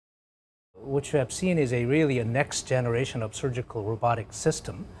What you have seen is really a next generation of surgical robotic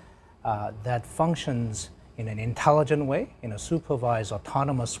system that functions in an intelligent way, in a supervised,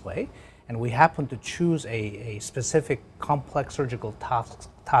 autonomous way, and we happen to choose a specific complex surgical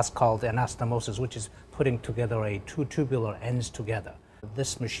task called anastomosis, which is putting together two tubular ends together.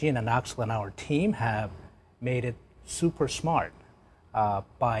 This machine and Axel and our team have made it super smart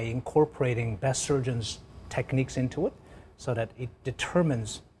by incorporating best surgeons' techniques into it so that it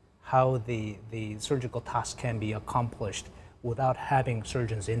determines how the surgical task can be accomplished without having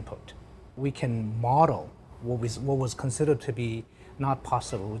surgeons' input. We can model what was considered to be not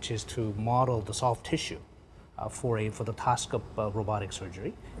possible, which is to model the soft tissue for the task of robotic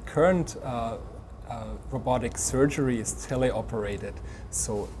surgery. Current robotic surgery is teleoperated,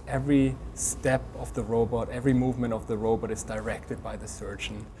 so every step of the robot, every movement of the robot is directed by the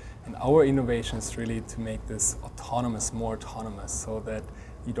surgeon. And our innovation is really to make this autonomous, more autonomous, so that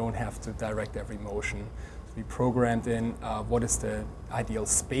you don't have to direct every motion. So we programmed in what is the ideal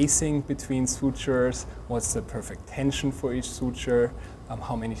spacing between sutures, what's the perfect tension for each suture,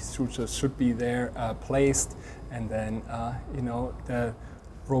 how many sutures should be there placed, and then the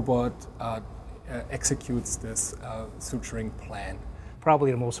robot executes this suturing plan.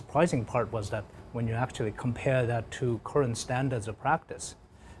 Probably the most surprising part was that when you actually compare that to current standards of practice,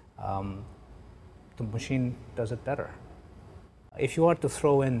 the machine does it better. If you are to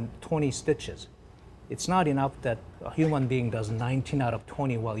throw in 20 stitches, it's not enough that a human being does 19 out of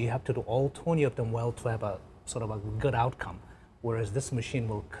 20 well. You have to do all 20 of them well to have a sort of a good outcome, whereas this machine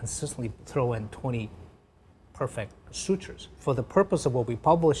will consistently throw in 20 perfect sutures. For the purpose of what we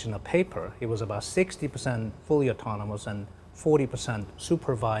published in a paper, it was about 60% fully autonomous and 40%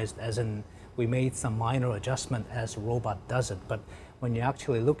 supervised, as in we made some minor adjustment as the robot does it. But when you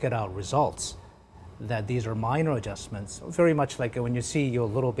actually look at our results, that these are minor adjustments, very much like when you see your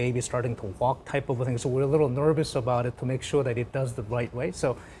little baby starting to walk type of a thing. So we're a little nervous about it to make sure that it does the right way.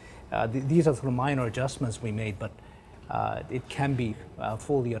 So these are sort of minor adjustments we made, but it can be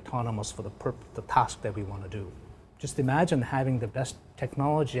fully autonomous for the task that we want to do. Just imagine having the best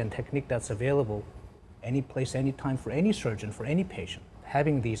technology and technique that's available any place, anytime, for any surgeon, for any patient.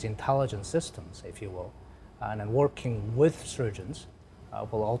 Having these intelligent systems, if you will, and then working with surgeons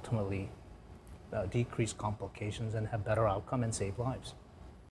will ultimately decrease complications and have better outcome and save lives.